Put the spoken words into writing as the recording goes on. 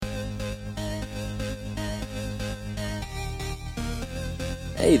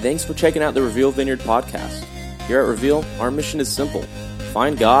Hey, thanks for checking out the Reveal Vineyard podcast. Here at Reveal, our mission is simple.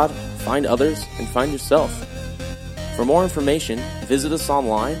 Find God, find others, and find yourself. For more information, visit us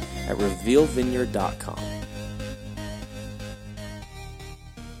online at revealvineyard.com.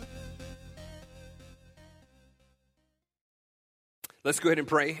 Let's go ahead and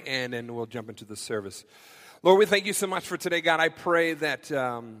pray, and then we'll jump into the service. Lord, we thank you so much for today, God. I pray that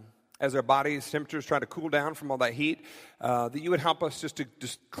as our bodies' temperatures try to cool down from all that heat, that you would help us just to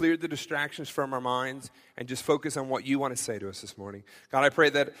clear the distractions from our minds and just focus on what you want to say to us this morning. God, I pray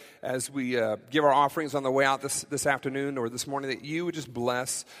that as we give our offerings on the way out this afternoon or this morning, that you would just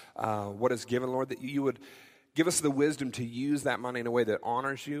bless what is given, Lord, that you would give us the wisdom to use that money in a way that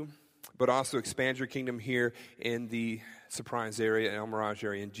honors you, but also expand your kingdom here in the Surprise area, El Mirage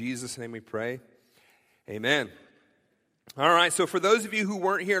area. In Jesus' name we pray. Amen. All right, so for those of you who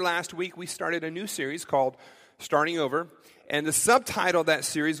weren't here last week, we started a new series called Starting Over. And the subtitle of that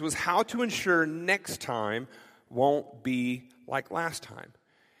series was How to Ensure Next Time Won't Be Like Last Time.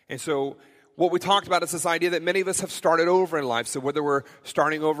 And so what we talked about is this idea that many of us have started over in life. So whether we're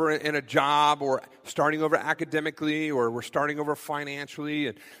starting over in a job or starting over academically or we're starting over financially,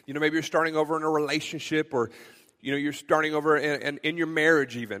 and maybe you're starting over in a relationship, or you're starting over in your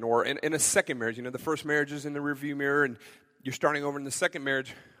marriage even, or in a second marriage. The first marriage is in the rearview mirror, and you're starting over in the second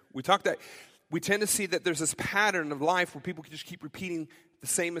marriage. We tend to see that there's this pattern of life where people can just keep repeating the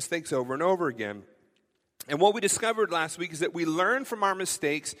same mistakes over and over again. And what we discovered last week is that we learn from our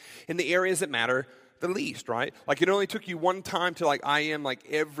mistakes in the areas that matter the least, right? Like it only took you one time to IM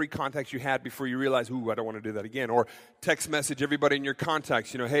every contact you had before you realize, I don't want to do that again. Or text message everybody in your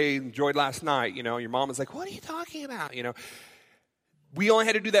contacts, hey, enjoyed last night. Your mom is like, what are you talking about? We only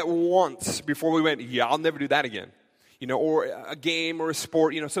had to do that once before we went, I'll never do that again. Or a game or a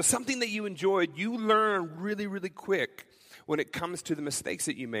sport, so something that you enjoyed, you learn really, really quick when it comes to the mistakes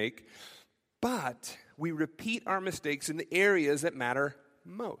that you make. But we repeat our mistakes in the areas that matter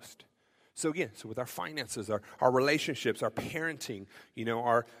most. So with our finances, our relationships, our parenting,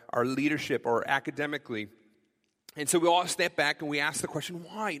 our leadership, or academically. And so we all step back and we ask the question,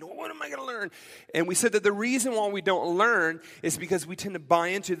 why? What am I going to learn? And we said that the reason why we don't learn is because we tend to buy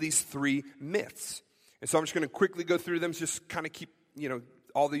into these three myths. And so I'm just going to quickly go through them, just kind of keep,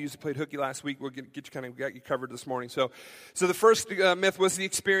 all the users played hooky last week. We'll get you covered this morning. So the first myth was the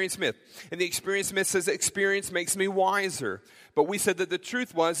experience myth. And the experience myth says experience makes me wiser. But we said that the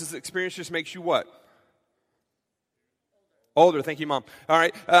truth is experience just makes you what? Older. Thank you, Mom. All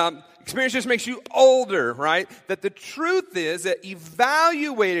right. Experience just makes you older, right? That the truth is that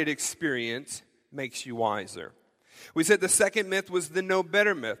evaluated experience makes you wiser. We said the second myth was the know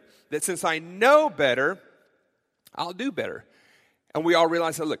better myth. That since I know better, I'll do better. And we all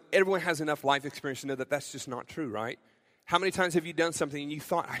realize that, look, everyone has enough life experience to know that that's just not true, right? How many times have you done something and you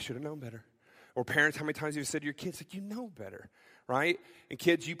thought, I should have known better? Or parents, how many times have you said to your kids, you know better, right? And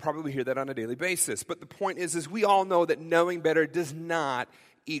kids, you probably hear that on a daily basis. But the point is we all know that knowing better does not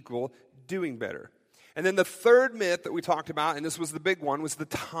equal doing better. And then the third myth that we talked about, and this was the big one, was the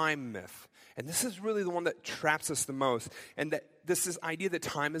time myth. And this is really the one that traps us the most. And that this is idea that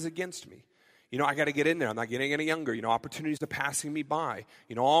time is against me. I got to get in there. I'm not getting any younger. Opportunities are passing me by.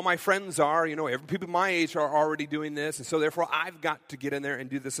 All my friends are, every people my age are already doing this. And so therefore, I've got to get in there and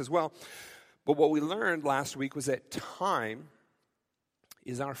do this as well. But what we learned last week was that time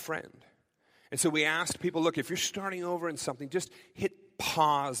is our friend. And so we asked people, look, if you're starting over in something, just hit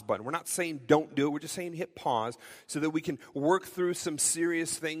pause button. We're not saying don't do it. We're just saying hit pause so that we can work through some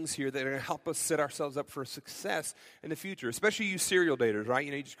serious things here that are going to help us set ourselves up for success in the future, especially you serial daters, right?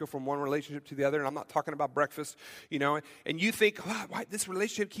 You just go from one relationship to the other, and I'm not talking about breakfast, and you think, why this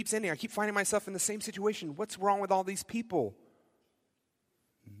relationship keeps ending? I keep finding myself in the same situation. What's wrong with all these people?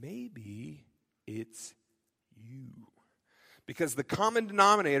 Maybe it's you. Because the common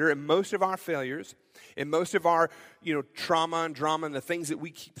denominator in most of our failures, in most of our, trauma and drama and the things that we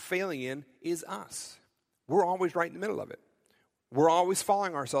keep failing in is us. We're always right in the middle of it. We're always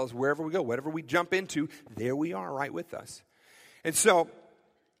following ourselves wherever we go. Whatever we jump into, there we are right with us. And so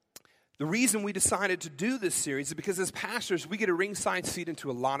the reason we decided to do this series is because as pastors, we get a ringside seat into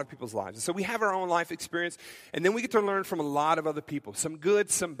a lot of people's lives. And so we have our own life experience, and then we get to learn from a lot of other people, some good,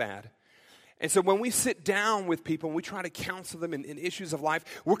 some bad. And so when we sit down with people and we try to counsel them in issues of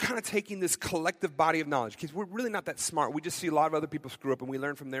life, we're kind of taking this collective body of knowledge because we're really not that smart. We just see a lot of other people screw up and we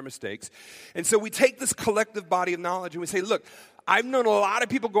learn from their mistakes. And so we take this collective body of knowledge and we say, look, I've known a lot of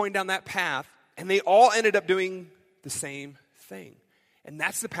people going down that path and they all ended up doing the same thing. And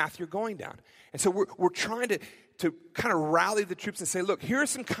that's the path you're going down. And so we're trying to kind of rally the troops and say, look, here are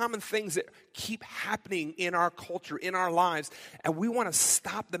some common things that keep happening in our culture, in our lives, and we want to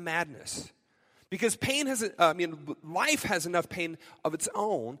stop the madness. Because life has enough pain of its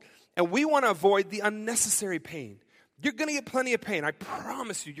own, and we want to avoid the unnecessary pain. You're going to get plenty of pain. I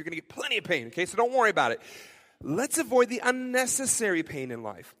promise you're going to get plenty of pain, okay? So don't worry about it. Let's avoid the unnecessary pain in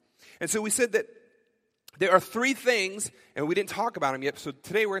life. And so we said that there are 3 things, and we didn't talk about them yet, so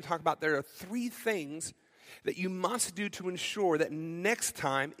today we're going to talk about there are 3 things that you must do to ensure that next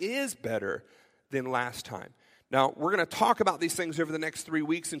time is better than last time. Now, we're going to talk about these things over the next 3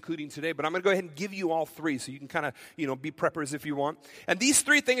 weeks, including today, but I'm going to go ahead and give you all 3 so you can kind of, be preppers if you want. And these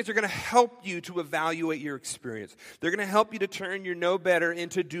 3 things are going to help you to evaluate your experience. They're going to help you to turn your know better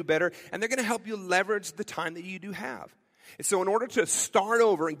into do better, and they're going to help you leverage the time that you do have. And so in order to start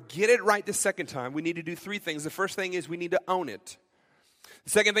over and get it right the second time, we need to do 3 things. The first thing is we need to own it.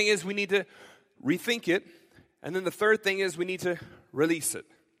 The second thing is we need to rethink it. And then the third thing is we need to release it.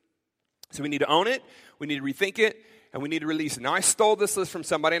 So we need to own it, we need to rethink it, and we need to release it. Now, I stole this list from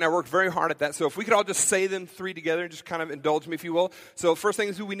somebody, and I worked very hard at that. So if we could all just say them 3 together and just kind of indulge me, if you will. So first thing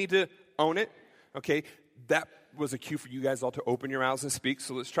is we need to own it. Okay, that was a cue for you guys all to open your mouths and speak.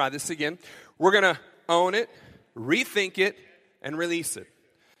 So let's try this again. We're going to own it, rethink it, and release it.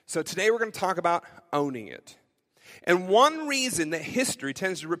 So today we're going to talk about owning it. And one reason that history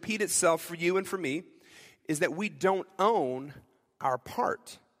tends to repeat itself for you and for me is that we don't own our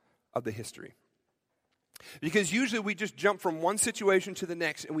part of the history. Because usually we just jump from one situation to the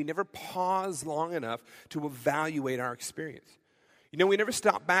next and we never pause long enough to evaluate our experience. We never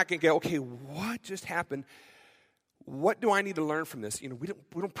stop back and go, okay, what just happened? What do I need to learn from this? We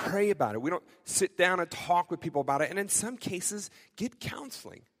don't pray about it. We don't sit down and talk with people about it. And in some cases, get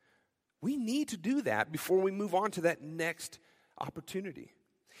counseling. We need to do that before we move on to that next opportunity.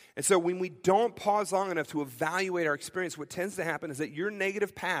 And so when we don't pause long enough to evaluate our experience, what tends to happen is that your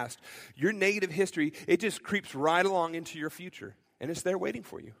negative past, your negative history, it just creeps right along into your future. And it's there waiting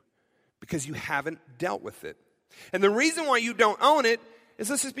for you because you haven't dealt with it. And the reason why you don't own it is,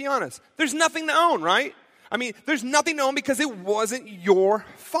 let's just be honest, there's nothing to own, right? There's nothing to own because it wasn't your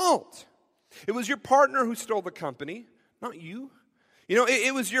fault. It was your partner who stole the company, not you.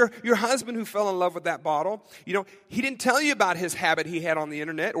 It was your husband who fell in love with that bottle. He didn't tell you about his habit he had on the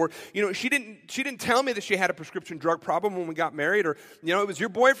internet. Or, she didn't tell me that she had a prescription drug problem when we got married. Or, it was your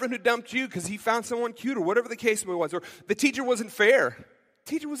boyfriend who dumped you because he found someone cute or whatever the case was. Or the teacher wasn't fair. The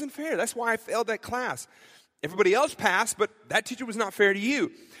teacher wasn't fair. That's why I failed that class. Everybody else passed, but that teacher was not fair to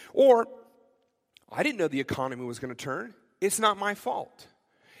you. Or, I didn't know the economy was going to turn. It's not my fault.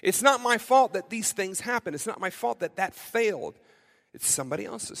 It's not my fault that these things happened. It's not my fault that failed. It's somebody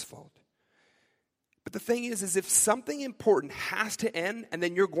else's fault. But the thing is if something important has to end and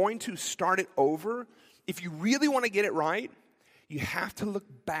then you're going to start it over, if you really want to get it right, you have to look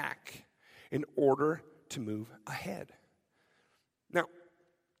back in order to move ahead. Now,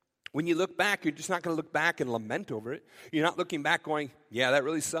 when you look back, you're just not going to look back and lament over it. You're not looking back going, yeah, that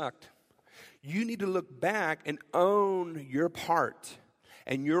really sucked. You need to look back and own your part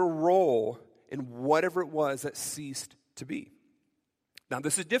and your role in whatever it was that ceased to be. Now,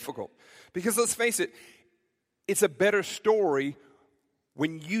 this is difficult because let's face it, it's a better story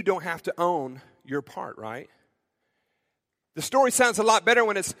when you don't have to own your part, right? The story sounds a lot better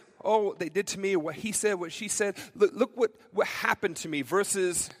when it's, oh, they did to me, what he said, what she said. Look what happened to me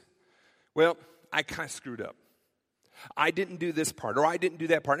versus, well, I kind of screwed up. I didn't do this part or I didn't do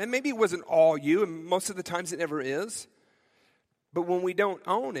that part. And maybe it wasn't all you, and most of the times it never is. But when we don't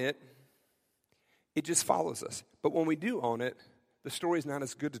own it, it just follows us. But when we do own it, the story is not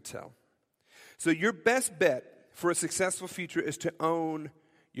as good to tell. So your best bet for a successful future is to own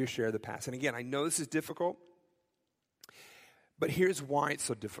your share of the past. And again, I know this is difficult, but here's why it's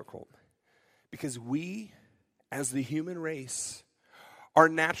so difficult. Because we, as the human race, are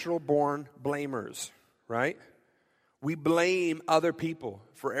natural-born blamers, right? We blame other people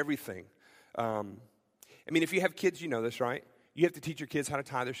for everything. If you have kids, you know this, right? You have to teach your kids how to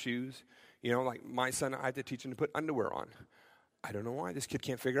tie their shoes. Like my son, I had to teach him to put underwear on. I don't know why. This kid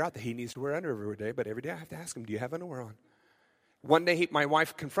can't figure out that he needs to wear underwear every day, but every day I have to ask him, do you have underwear on? One day my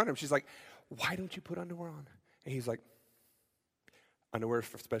wife confronted him. She's like, why don't you put underwear on? And he's like, underwear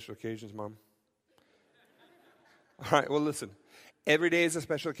for special occasions, Mom. All right, well, listen. Every day is a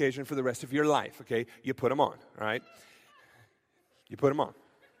special occasion for the rest of your life, okay? You put them on, all right? You put them on.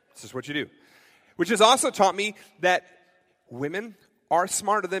 This is what you do. Which has also taught me that women are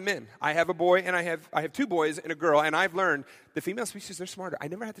smarter than men. I have a boy and I have 2 boys and a girl, and I've learned the female species, they're smarter. I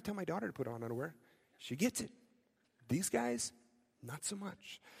never had to tell my daughter to put on underwear. She gets it. These guys, not so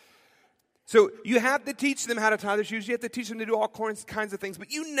much. So you have to teach them how to tie their shoes. You have to teach them to do all kinds of things.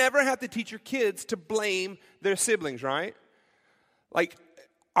 But you never have to teach your kids to blame their siblings, right? Like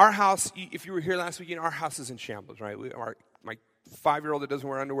our house, if you were here last weekend, our house is in shambles, right? My 5-year-old that doesn't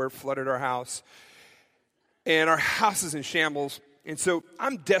wear underwear flooded our house. And our house is in shambles. And so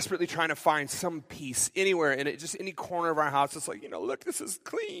I'm desperately trying to find some peace anywhere in it, just any corner of our house. It's like, look, this is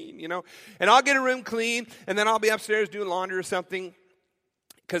clean, And I'll get a room clean, and then I'll be upstairs doing laundry or something.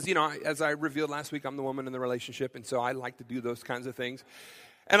 Because, as I revealed last week, I'm the woman in the relationship, and so I like to do those kinds of things.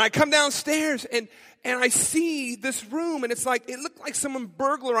 And I come downstairs, and I see this room, and it's like, it looked like someone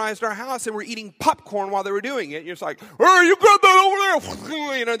burglarized our house and were eating popcorn while they were doing it. And you're just like, oh, you got that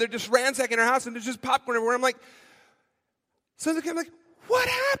over there. They're just ransacking our house, and there's just popcorn everywhere. I'm like, so I'm like, what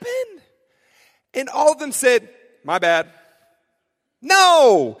happened? And all of them said, my bad.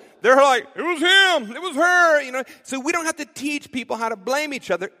 No. They're like, it was him, it was her, So we don't have to teach people how to blame each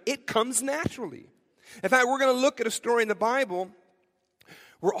other. It comes naturally. In fact, we're going to look at a story in the Bible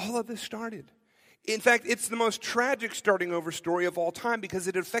where all of this started. In fact, it's the most tragic starting over story of all time because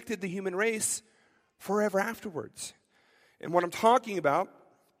it affected the human race forever afterwards. And what I'm talking about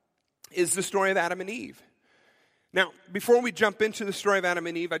is the story of Adam and Eve. Now, before we jump into the story of Adam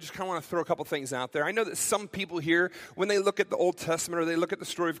and Eve, I just kind of want to throw a couple things out there. I know that some people here, when they look at the Old Testament or they look at the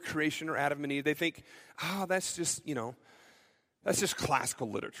story of creation or Adam and Eve, they think, that's just, that's just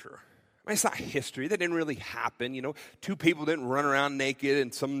classical literature. I mean, it's not history. That didn't really happen. Two people didn't run around naked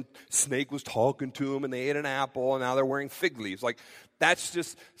and some snake was talking to them and they ate an apple and now they're wearing fig leaves. Like, that's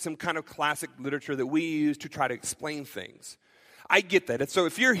just some kind of classic literature that we use to try to explain things. I get that. And so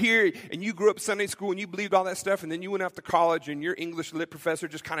if you're here and you grew up Sunday school and you believed all that stuff and then you went off to college and your English lit professor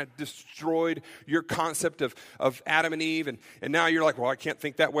just kind of destroyed your concept of Adam and Eve and now you're like, well, I can't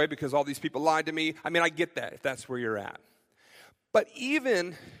think that way because all these people lied to me. I mean, I get that if that's where you're at. But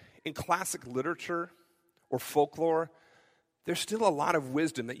even in classic literature or folklore, there's still a lot of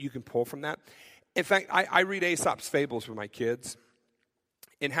wisdom that you can pull from that. In fact, I read Aesop's fables with my kids.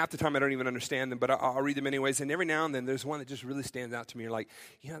 And half the time I don't even understand them, but I'll read them anyways. And every now and then there's one that just really stands out to me. You're like,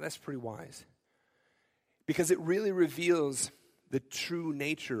 that's pretty wise. Because it really reveals the true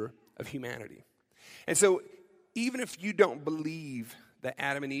nature of humanity. And so even if you don't believe that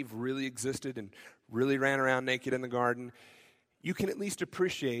Adam and Eve really existed and really ran around naked in the garden, you can at least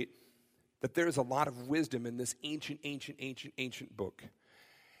appreciate that there is a lot of wisdom in this ancient book.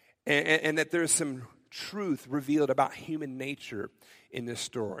 And that there's some truth revealed about human nature in this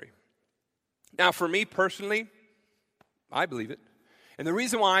story. Now, for me personally, I believe it. And the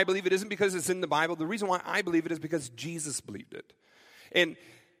reason why I believe it isn't because it's in the Bible. The reason why I believe it is because Jesus believed it. And,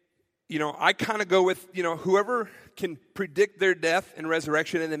 I kind of go with, whoever can predict their death and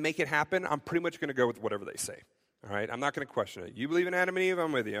resurrection and then make it happen, I'm pretty much going to go with whatever they say. All right? I'm not going to question it. You believe in Adam and Eve,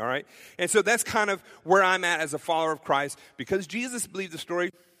 I'm with you, all right? And so that's kind of where I'm at as a follower of Christ. Because Jesus believed the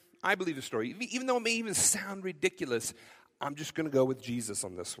story, I believe the story. Even though it may even sound ridiculous, I'm just going to go with Jesus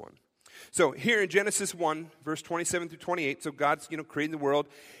on this one. So here in Genesis 1, verse 27 through 28, so God's, creating the world.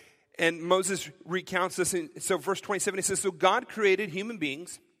 And Moses recounts this. So verse 27, he says, so God created human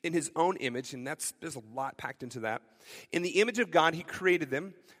beings in his own image. And there's a lot packed into that. In the image of God, he created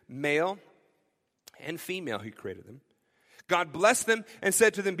them, male and female, he created them. God blessed them and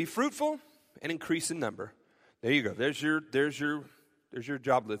said to them, be fruitful and increase in number. There you go. There's your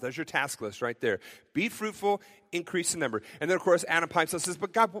job list. There's your task list right there. Be fruitful, increase in number. And then, of course, Adam pipes up and says,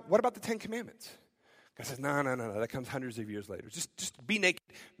 but God, what about the 10 Commandments? God says, no. That comes hundreds of years later. Just be naked,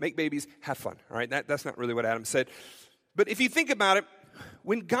 make babies, have fun. All right? That's not really what Adam said. But if you think about it,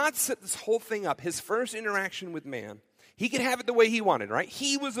 when God set this whole thing up, his first interaction with man, he could have it the way he wanted, right?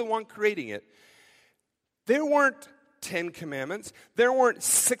 He was the one creating it. There weren't 10 commandments. There weren't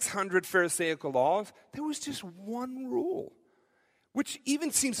 600 Pharisaical laws. There was just one rule. Which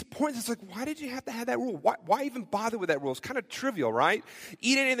even seems pointless. It's like, why did you have to have that rule? Why even bother with that rule? It's kind of trivial, right?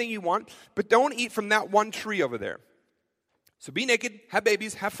 Eat anything you want, but don't eat from that one tree over there. So be naked, have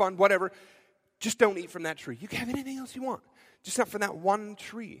babies, have fun, whatever. Just don't eat from that tree. You can have anything else you want, just not from that one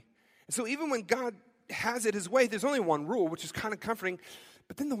tree. And so even when God has it his way, there's only one rule, which is kind of comforting.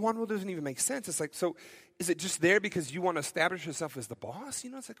 But then the one rule doesn't even make sense. It's like, so is it just there because you want to establish yourself as the boss?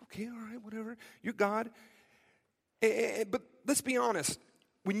 It's like, okay, all right, whatever. You're God. But let's be honest.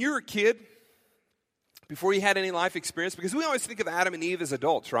 When you're a kid, before you had any life experience, because we always think of Adam and Eve as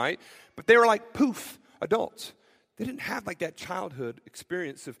adults, right? But they were like, poof, adults. They didn't have like that childhood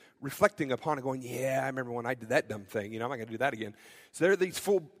experience of reflecting upon it, going, yeah, I remember when I did that dumb thing. I'm not going to do that again. So they're these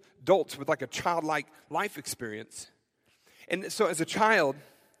full adults with like a childlike life experience. And so as a child,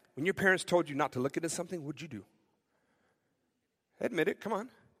 when your parents told you not to look into something, what'd you do? Admit it, come on.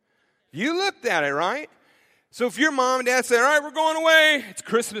 You looked at it, right? So if your mom and dad say, all right, we're going away, it's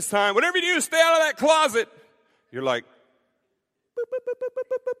Christmas time, whatever you do, stay out of that closet. You're like, boop, boop, boop, boop,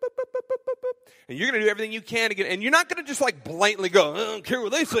 boop, boop, boop, boop, boop, boop. And you're going to do everything you can to get, and you're not going to just like blatantly go, I don't care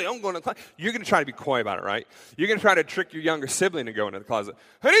what they say, I'm going to the closet. You're going to try to be coy about it, right? You're going to try to trick your younger sibling to go into the closet.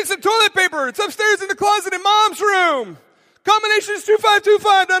 I need some toilet paper. It's upstairs in the closet in mom's room. Combination is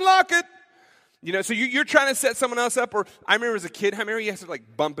 2525, unlock it. You know, so you're trying to set someone else up. Or I remember as a kid, I remember you had to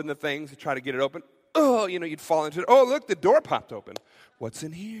like bump into things to try to get it open. Oh, you know, you'd fall into it. Oh, look, the door popped open. What's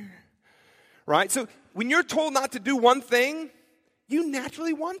in here? Right? So when you're told not to do one thing, you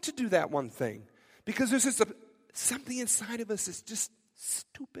naturally want to do that one thing. Because there's just something inside of us that's just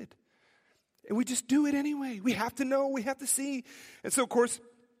stupid. And we just do it anyway. We have to know. We have to see. And so, of course,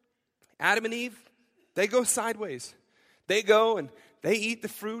 Adam and Eve, they go sideways. They go and they eat the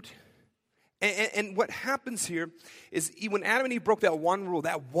fruit. And what happens here is when Adam and Eve broke that one rule,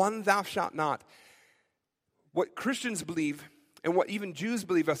 that one thou shalt not, what Christians believe and what even Jews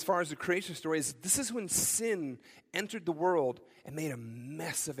believe as far as the creation story is this is when sin entered the world and made a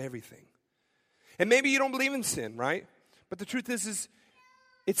mess of everything. And maybe you don't believe in sin, right? But the truth is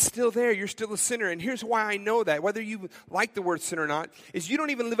it's still there. You're still a sinner. And here's why I know that, whether you like the word sin or not, is you don't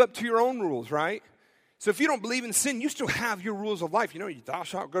even live up to your own rules, right? So if you don't believe in sin, you still have your rules of life. You know, thou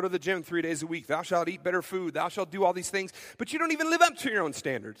shalt go to the gym 3 days a week. Thou shalt eat better food. Thou shalt do all these things. But you don't even live up to your own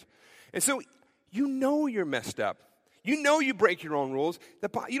standards. And so you know you're messed up. You know you break your own rules.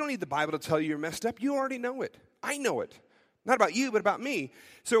 You don't need the Bible to tell you you're messed up. You already know it. I know it. Not about you, but about me.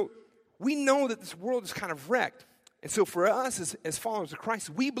 So we know that this world is kind of wrecked. And so for us as followers of Christ,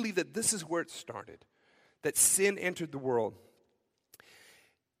 we believe that this is where it started, that sin entered the world.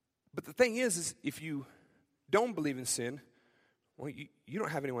 But the thing is if you don't believe in sin, well, you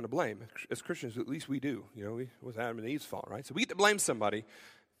don't have anyone to blame. As Christians, at least we do. You know, it was Adam and Eve's fault, right? So we get to blame somebody.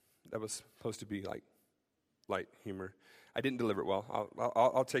 That was supposed to be like light humor. I didn't deliver it well.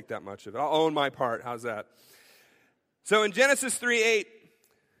 I'll take that much of it. I'll own my part. How's that? So in Genesis 3:8,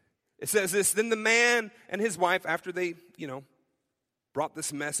 it says this, then the man and his wife, after they, brought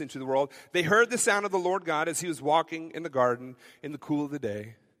this mess into the world, they heard the sound of the Lord God as he was walking in the garden in the cool of the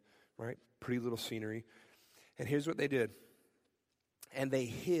day, right? Pretty little scenery. And here's what they did. And they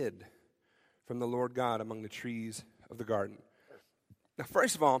hid from the Lord God among the trees of the garden. Now,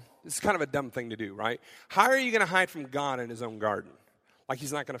 first of all, this is kind of a dumb thing to do, right? How are you going to hide from God in his own garden? Like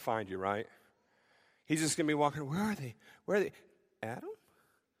he's not going to find you, right? He's just going to be walking, where are they? Where are they? Adam?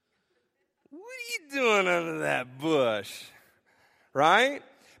 What are you doing under that bush? Right?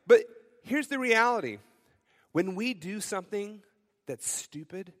 But here's the reality. When we do something that's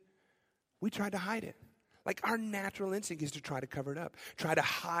stupid, we try to hide it. Like our natural instinct is to try to cover it up. Try to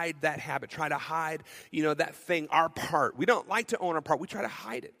hide that habit. Try to hide, that thing, our part. We don't like to own our part. We try to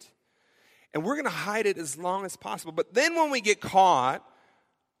hide it. And we're going to hide it as long as possible. But then when we get caught,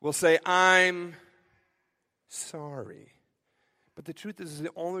 we'll say, I'm sorry. But the truth is the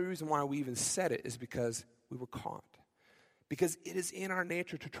only reason why we even said it is because we were caught. Because it is in our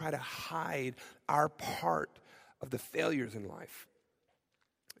nature to try to hide our part of the failures in life.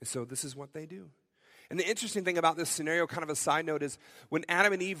 And so this is what they do. And the interesting thing about this scenario, kind of a side note, is when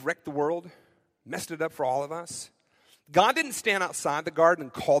Adam and Eve wrecked the world, messed it up for all of us, God didn't stand outside the garden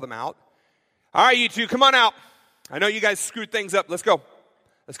and call them out. All right, you two, come on out. I know you guys screwed things up. Let's go.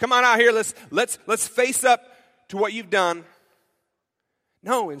 Let's come on out here. Let's face up to what you've done.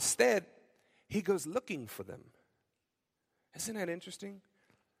 No, instead, he goes looking for them. Isn't that interesting?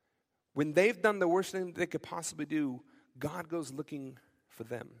 When they've done the worst thing they could possibly do, God goes looking for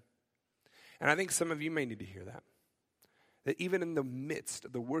them. And I think some of you may need to hear that. That even in the midst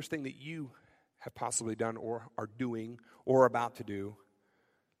of the worst thing that you have possibly done or are doing or about to do,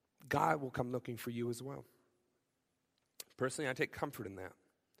 God will come looking for you as well. Personally, I take comfort in that.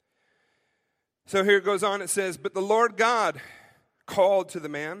 So here it goes on, it says, but the Lord God called to the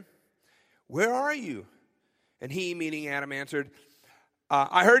man, where are you? And he, meaning Adam, answered,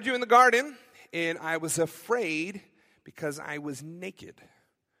 I heard you in the garden, and I was afraid because I was naked.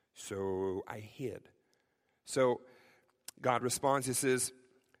 So I hid. So God responds, he says,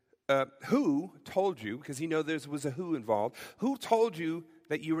 who told you, because he knows there was a who involved, who told you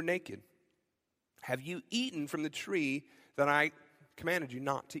that you were naked? Have you eaten from the tree that I commanded you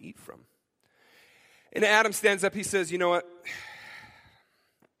not to eat from? And Adam stands up, he says, you know what?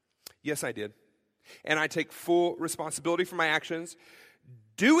 Yes, I did. And I take full responsibility for my actions.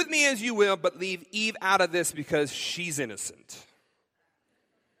 Do with me as you will, but leave Eve out of this because she's innocent.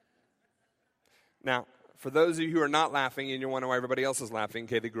 Now, for those of you who are not laughing and you wonder why everybody else is laughing,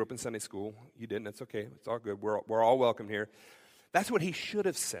 okay, they grew up in Sunday school. You didn't, that's okay. It's all good. We're all welcome here. That's what he should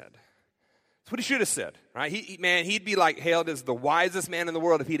have said. That's what he should have said, right? He'd be like hailed as the wisest man in the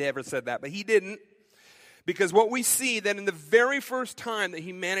world if he'd ever said that, but he didn't. Because what we see that in the very first time that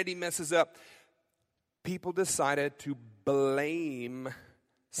humanity messes up, people decided to blame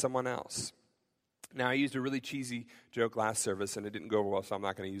someone else. Now, I used a really cheesy joke last service, and it didn't go over well, so I'm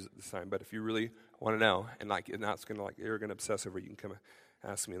not going to use it this time. But if you really want to know, and not going to you're going to obsess over it, you can come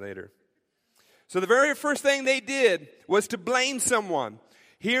ask me later. So the very first thing they did was to blame someone.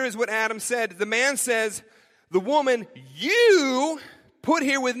 Here is what Adam said. The man says, the woman you put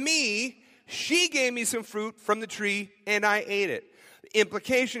here with me, she gave me some fruit from the tree, and I ate it. The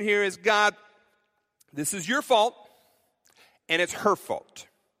implication here is, God, this is your fault, and it's her fault.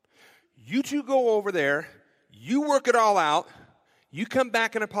 You two go over there, you work it all out, you come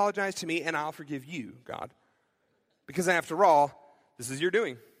back and apologize to me, and I'll forgive you, God. Because after all, this is your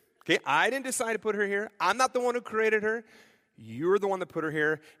doing. Okay, I didn't decide to put her here. I'm not the one who created her. You're the one that put her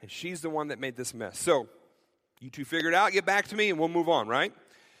here, and she's the one that made this mess. So, you two figure it out, get back to me, and we'll move on, right?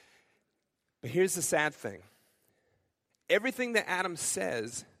 But here's the sad thing. Everything that Adam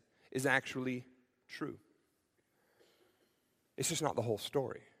says is actually true. It's just not the whole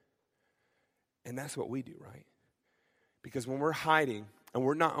story. And that's what we do, right? Because when we're hiding and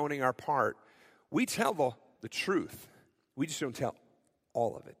we're not owning our part, we tell the truth. We just don't tell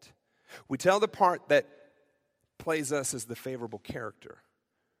all of it. We tell the part that plays us as the favorable character.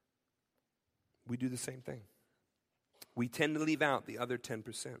 We do the same thing. We tend to leave out the other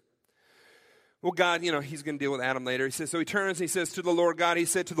 10%. Well, God, he's going to deal with Adam later. He says, so he turns and he says to the Lord God, he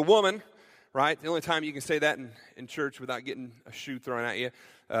said to the woman, right? The only time you can say that in church without getting a shoe thrown at you.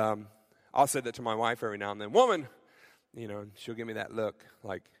 I'll say that to my wife every now and then. Woman, she'll give me that look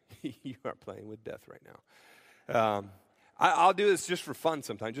like you are playing with death right now. I'll do this just for fun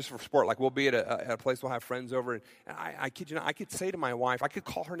sometimes, just for sport. Like we'll be at a place we'll have friends over, and I kid you not, I could say to my wife, I could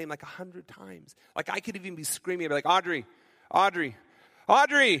call her name like 100 times. Like I could even be screaming, I'd be like, Audrey, Audrey,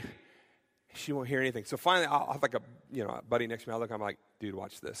 Audrey. She won't hear anything. So finally, I'll have like a buddy next to me. I look, I'm like, dude,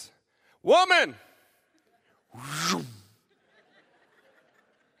 watch this. Woman!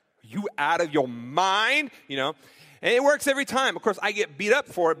 You out of your mind? And it works every time. Of course, I get beat up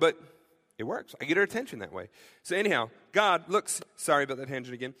for it, but it works. I get her attention that way. So anyhow, God looks, sorry about that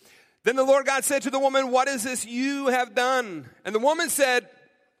tangent again. Then the Lord God said to the woman, what is this you have done? And the woman said,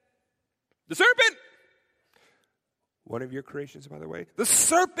 the serpent. One of your creations, by the way. The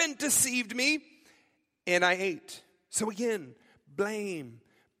serpent deceived me, and I ate. So again, blame.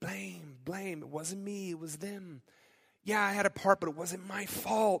 It wasn't me, it was them. Yeah, I had a part, but it wasn't my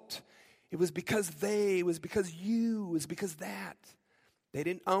fault. It was because it was because you, it was because that. They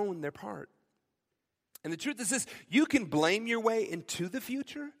didn't own their part. And the truth is this, you can blame your way into the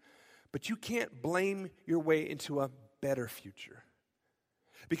future, but you can't blame your way into a better future.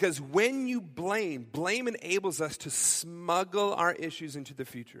 Because when you blame enables us to smuggle our issues into the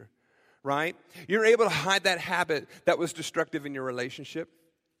future, right? You're able to hide that habit that was destructive in your relationship.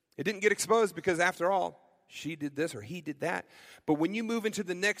 It didn't get exposed because after all, she did this or he did that. But when you move into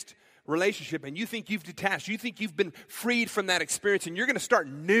the next relationship and you think you've detached, you think you've been freed from that experience and you're going to start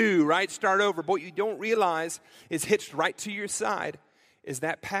new, right? Start over. But what you don't realize is hitched right to your side is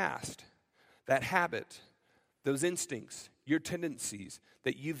that past, that habit, those instincts, your tendencies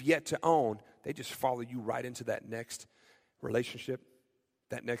that you've yet to own. They just follow you right into that next relationship,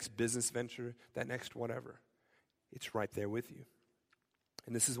 that next business venture, that next whatever. It's right there with you.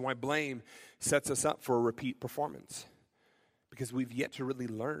 And this is why blame sets us up for a repeat performance. Because we've yet to really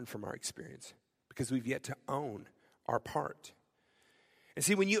learn from our experience. Because we've yet to own our part. And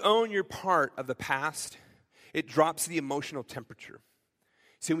see, when you own your part of the past, it drops the emotional temperature.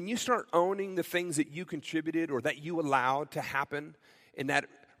 See, when you start owning the things that you contributed or that you allowed to happen in that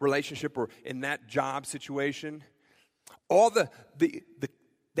relationship or in that job situation, all the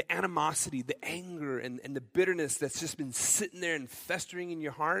animosity, the anger, and the bitterness that's just been sitting there and festering in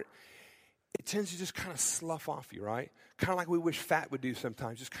your heart, it tends to just kind of slough off you, right? Kind of like we wish fat would do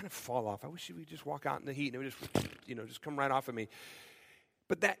sometimes, just kind of fall off. I wish you would just walk out in the heat and it would just come right off of me.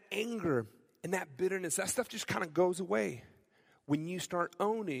 But that anger and that bitterness, that stuff just kind of goes away when you start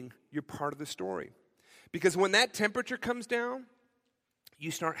owning your part of the story. Because when that temperature comes down,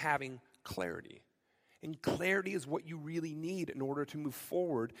 you start having clarity. And clarity is what you really need in order to move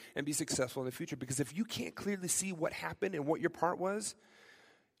forward and be successful in the future. Because if you can't clearly see what happened and what your part was,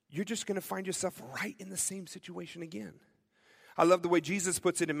 you're just going to find yourself right in the same situation again. I love the way Jesus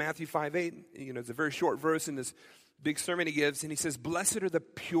puts it in Matthew 5:8. It's a very short verse in this big sermon he gives. And he says, blessed are the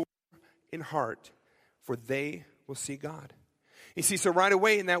pure in heart, for they will see God. You see, so right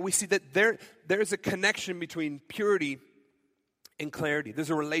away in that we see that there's a connection between purity and clarity. There's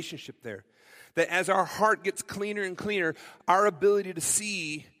a relationship there. That as our heart gets cleaner and cleaner, our ability to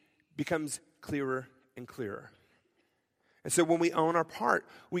see becomes clearer and clearer. And so when we own our part,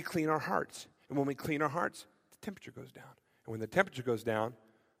 we clean our hearts. And when we clean our hearts, the temperature goes down. And when the temperature goes down,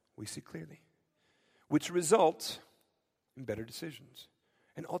 we see clearly, which results in better decisions.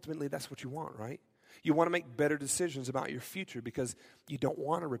 And ultimately, that's what you want, right? You want to make better decisions about your future because you don't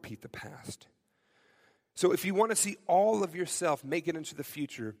want to repeat the past. So if you want to see all of yourself make it into the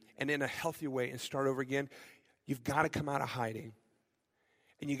future and in a healthier way and start over again, you've got to come out of hiding.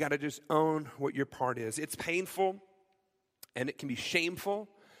 And you got to just own what your part is. It's painful and it can be shameful,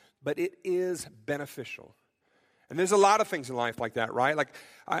 but it is beneficial. And there's a lot of things in life like that, right? Like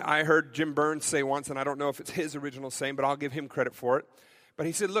I heard Jim Burns say once, and I don't know if it's his original saying, but I'll give him credit for it. But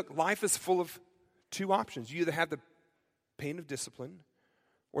he said, look, life is full of two options. You either have the pain of discipline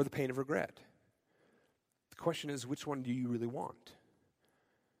or the pain of regret. The question is, which one do you really want?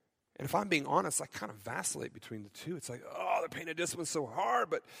 And if I'm being honest, I kind of vacillate between the two. It's like, oh, the pain of discipline is so hard,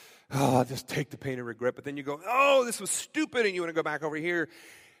 but I'll just take the pain of regret. But then you go, oh, this was stupid, and you want to go back over here.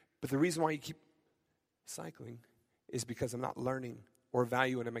 But the reason why you keep cycling is because I'm not learning or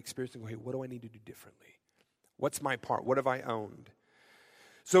valuing and I'm experiencing, hey, what do I need to do differently? What's my part? What have I owned?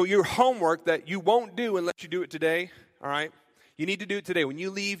 So your homework that you won't do unless you do it today, all right? You need to do it today. When you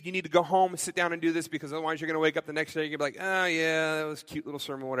leave, you need to go home and sit down and do this because otherwise you're going to wake up the next day and you're going to be like, oh, yeah, that was a cute little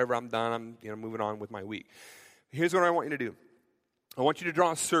sermon, whatever, I'm done. I'm moving on with my week. Here's what I want you to do. I want you to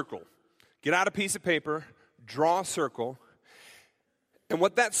draw a circle. Get out a piece of paper, draw a circle, and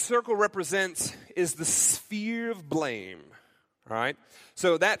what that circle represents is the sphere of blame, all right?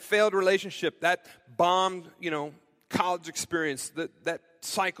 So that failed relationship, that bombed, college experience, that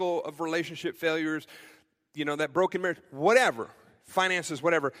cycle of relationship failures, that broken marriage, whatever, finances,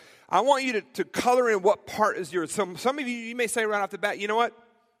 whatever. I want you to color in what part is yours. So some of you may say right off the bat, you know what?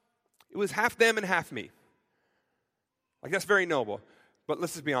 It was half them and half me. Like, that's very noble. But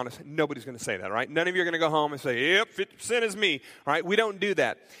let's just be honest, nobody's going to say that, right? None of you are going to go home and say, yep, 50% is me, all right? We don't do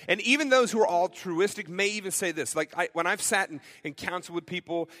that. And even those who are altruistic may even say this. Like, when I've sat and counseled with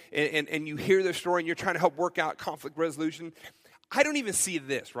people and you hear their story and you're trying to help work out conflict resolution, I don't even see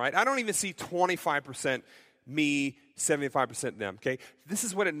this, right? I don't even see 25% me, 75% them, okay? This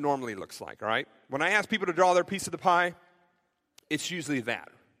is what it normally looks like, all right? When I ask people to draw their piece of the pie, it's usually that.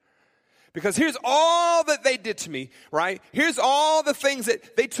 Because here's all that they did to me, right? Here's all the things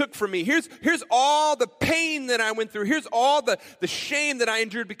that they took from me. Here's all the pain that I went through. Here's all the shame that I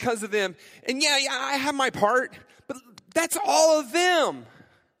endured because of them. And yeah, I have my part, but that's all of them.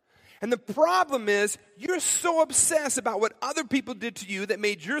 And the problem is, you're so obsessed about what other people did to you that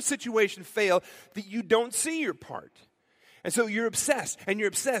made your situation fail that you don't see your part. And so you're obsessed, and you're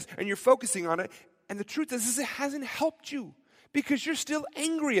obsessed, and you're focusing on it. And the truth is it hasn't helped you because you're still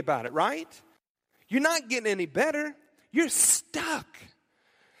angry about it, right? You're not getting any better. You're stuck.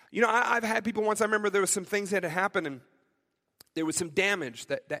 I've had people once, I remember there was some things that had happened, and there was some damage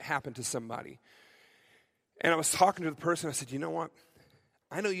that happened to somebody. And I was talking to the person, I said, you know what?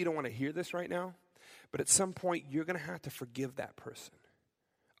 I know you don't want to hear this right now, but at some point, you're going to have to forgive that person.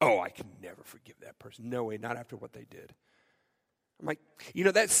 Oh, I can never forgive that person. No way, not after what they did. I'm like,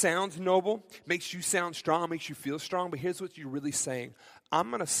 that sounds noble, makes you sound strong, makes you feel strong, but here's what you're really saying.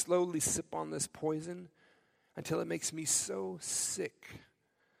 I'm going to slowly sip on this poison until it makes me so sick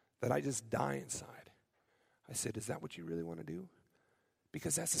that I just die inside. I said, is that what you really want to do?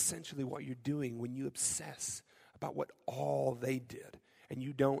 Because that's essentially what you're doing when you obsess about what all they did. And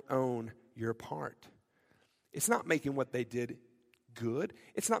you don't own your part. It's not making what they did good.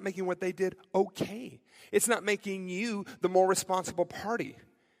 It's not making what they did okay. It's not making you the more responsible party.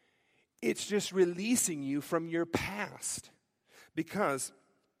 It's just releasing you from your past. Because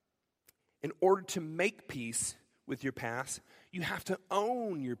in order to make peace with your past, you have to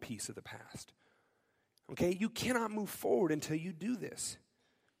own your piece of the past. Okay? You cannot move forward until you do this.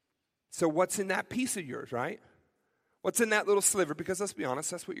 So what's in that piece of yours, right? What's in that little sliver? Because let's be honest,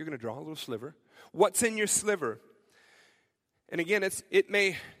 that's what you're going to draw, a little sliver. What's in your sliver? And again, it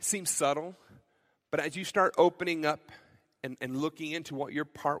may seem subtle, but as you start opening up and looking into what your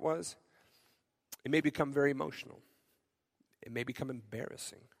part was, it may become very emotional. It may become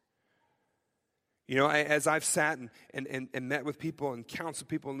embarrassing. As I've sat and met with people and counseled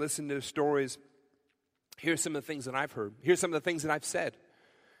people and listened to their stories, here's some of the things that I've heard. Here's some of the things that I've said.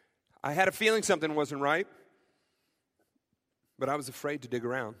 I had a feeling something wasn't right. But I was afraid to dig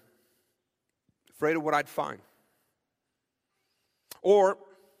around, afraid of what I'd find. Or,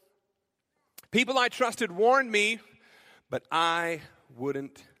 people I trusted warned me, but I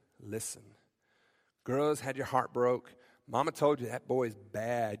wouldn't listen. Girls had your heart broke, Mama told you that boy is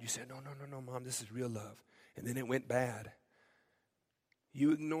bad. You said, no, Mom, this is real love. And then it went bad.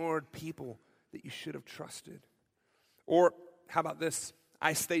 You ignored people that you should have trusted. Or how about this?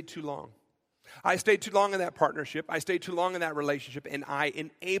 I stayed too long. I stayed too long in that partnership. I stayed too long in that relationship, and I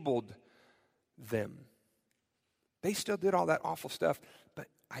enabled them. They still did all that awful stuff, but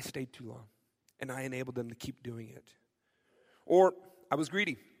I stayed too long, and I enabled them to keep doing it. Or I was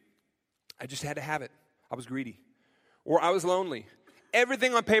greedy. I just had to have it. I was greedy. Or I was lonely.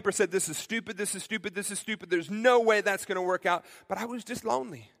 Everything on paper said, this is stupid, this is stupid, this is stupid. There's no way that's going to work out. But I was just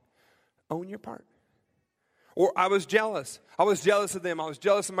lonely. Own your part. Or I was jealous. I was jealous of them. I was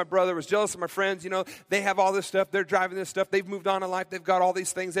jealous of my brother. I was jealous of my friends. You know, they have all this stuff. They're driving this stuff. They've moved on in life. They've got all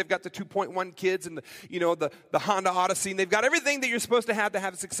these things. They've got the 2.1 kids and the Honda Odyssey. And they've got everything that you're supposed to have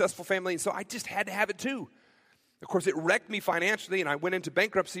a successful family. And so I just had to have it too. Of course, it wrecked me financially and I went into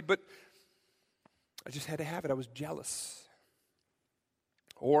bankruptcy, but I just had to have it. I was jealous.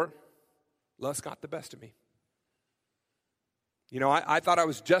 Or lust got the best of me. You know, I thought I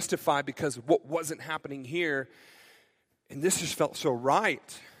was justified because of what wasn't happening here. And this just felt so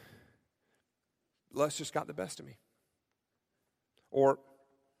right. Lust just got the best of me. Or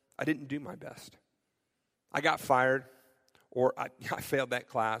I didn't do my best. I got fired. Or I failed that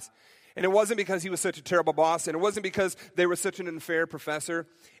class. And it wasn't because he was such a terrible boss. And it wasn't because they were such an unfair professor.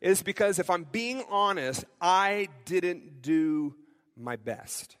 It's because if I'm being honest, I didn't do my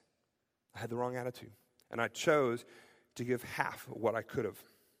best. I had the wrong attitude. And I chose to give half of what I could have.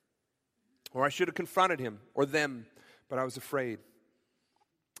 Or I should have confronted him or them, but I was afraid.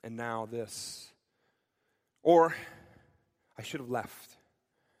 And now this. Or I should have left.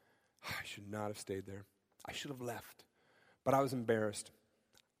 I should not have stayed there. I should have left. But I was embarrassed.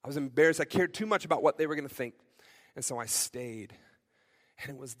 I cared too much about what they were going to think. And so I stayed.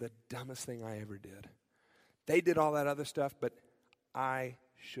 And it was the dumbest thing I ever did. They did all that other stuff, but I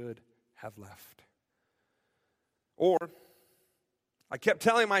should have left. Or I kept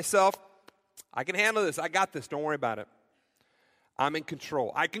telling myself, I can handle this. I got this. Don't worry about it. I'm in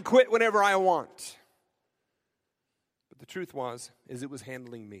control. I can quit whenever I want. But the truth is it was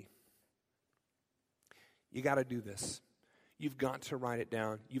handling me. You got to do this. You've got to write it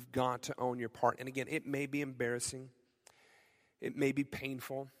down. You've got to own your part. And again, it may be embarrassing. It may be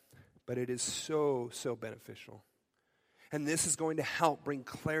painful, but it is so, so beneficial. And this is going to help bring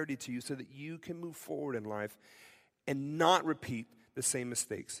clarity to you so that you can move forward in life and not repeat the same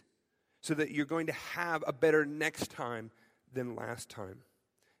mistakes, so that you're going to have a better next time than last time.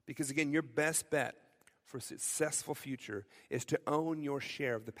 Because again, your best bet for a successful future is to own your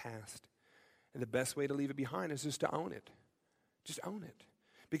share of the past. And the best way to leave it behind is just to own it. Just own it.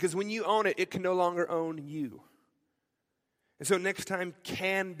 Because when you own it, it can no longer own you. And so next time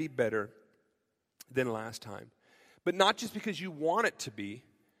can be better than last time. But not just because you want it to be,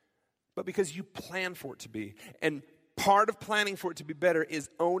 but because you plan for it to be. And part of planning for it to be better is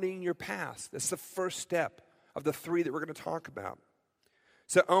owning your past. That's the first step of the 3 that we're going to talk about.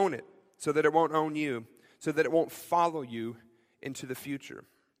 So own it so that it won't own you, so that it won't follow you into the future.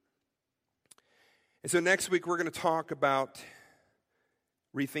 And so next week we're going to talk about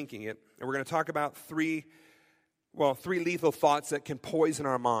rethinking it. And we're going to talk about 3 lethal thoughts that can poison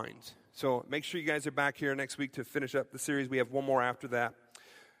our minds. So make sure you guys are back here next week to finish up the series. We have one more after that.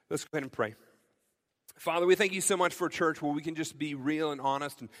 Let's go ahead and pray. Father, we thank you so much for a church where we can just be real and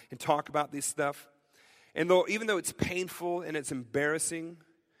honest and talk about this stuff. And even though it's painful and it's embarrassing,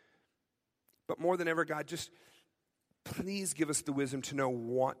 but more than ever, God, just please give us the wisdom to know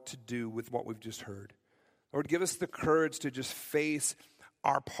what to do with what we've just heard. Lord, give us the courage to just face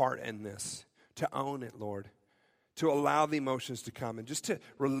our part in this, to own it, Lord, to allow the emotions to come and just to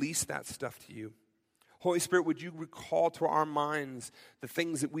release that stuff to you. Holy Spirit, would you recall to our minds the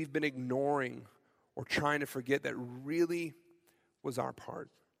things that we've been ignoring or trying to forget that really was our part?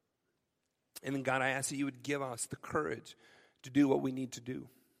 And then, God, I ask that you would give us the courage to do what we need to do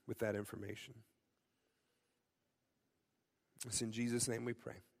with that information. It's in Jesus' name we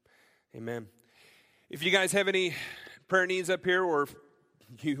pray. Amen. If you guys have any prayer needs up here, or if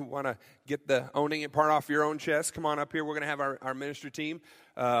you want to get the owning it part off your own chest, come on up here. We're going to have our ministry team.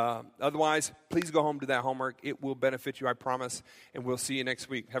 Otherwise, please go home to that homework. It will benefit you, I promise. And we'll see you next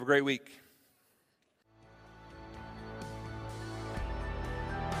week. Have a great week.